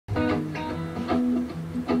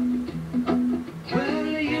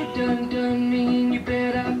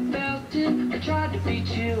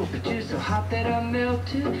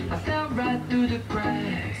I fell right through the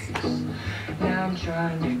cracks. Now I'm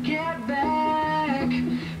trying to get back.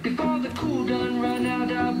 Before the cool done run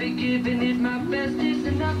out, I'll be giving it my best. It's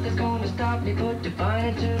enough that's gonna stop me but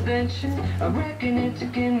divine intervention. I reckon it's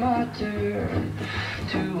again my turn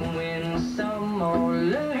to win some or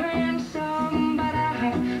learn some, but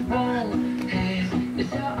I won't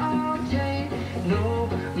hesitate no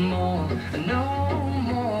more, no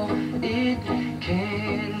more. It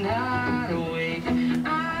cannot wait.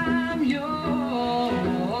 I'm yours.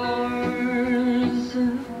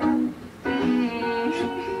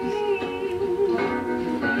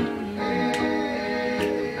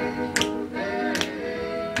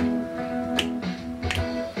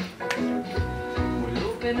 Well,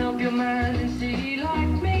 open up your mind and see like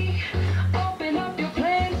me. Open up your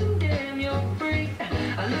plans and damn, you're free.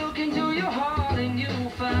 I look into your heart and you'll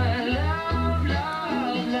find love,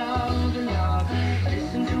 love, love, love.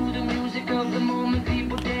 Listen to the music of the moment,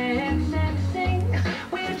 people dance and sing.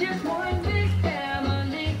 We're just one big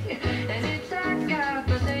family, and it's our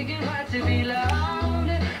God-forsaken right to be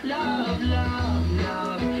loved. Love, love,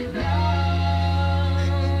 love, love.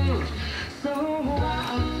 So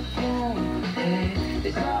I won't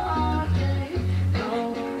hesitate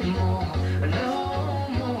no more, no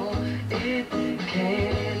more. It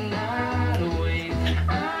cannot wait.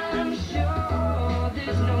 I'm sure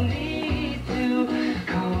there's no need to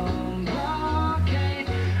complicate.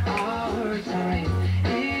 Our time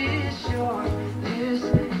is short. This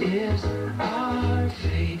is our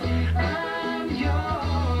fate. I'm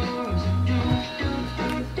yours.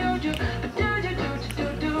 Do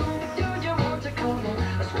you want to come on?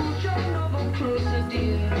 Scooch on over closer,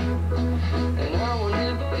 dear, and I will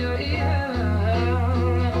nibble your ear.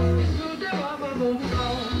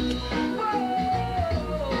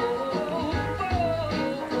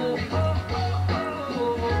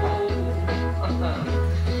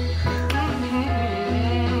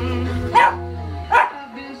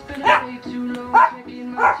 I've been spending way too long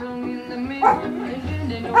checking my tongue in the mirror and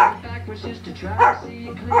bending over backwards just to try to see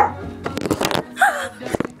it clear.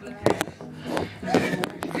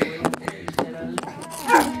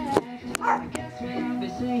 I guess what I've been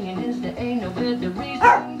saying is there ain't no better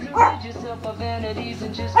reason to rid yourself of vanities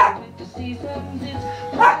and just go with the seasons. It's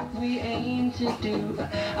what we aim to do.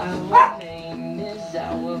 Our name is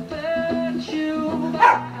our virtue.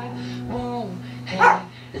 I won't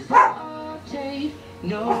hesitate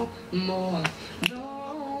no more,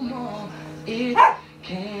 no more. It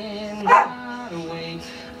can't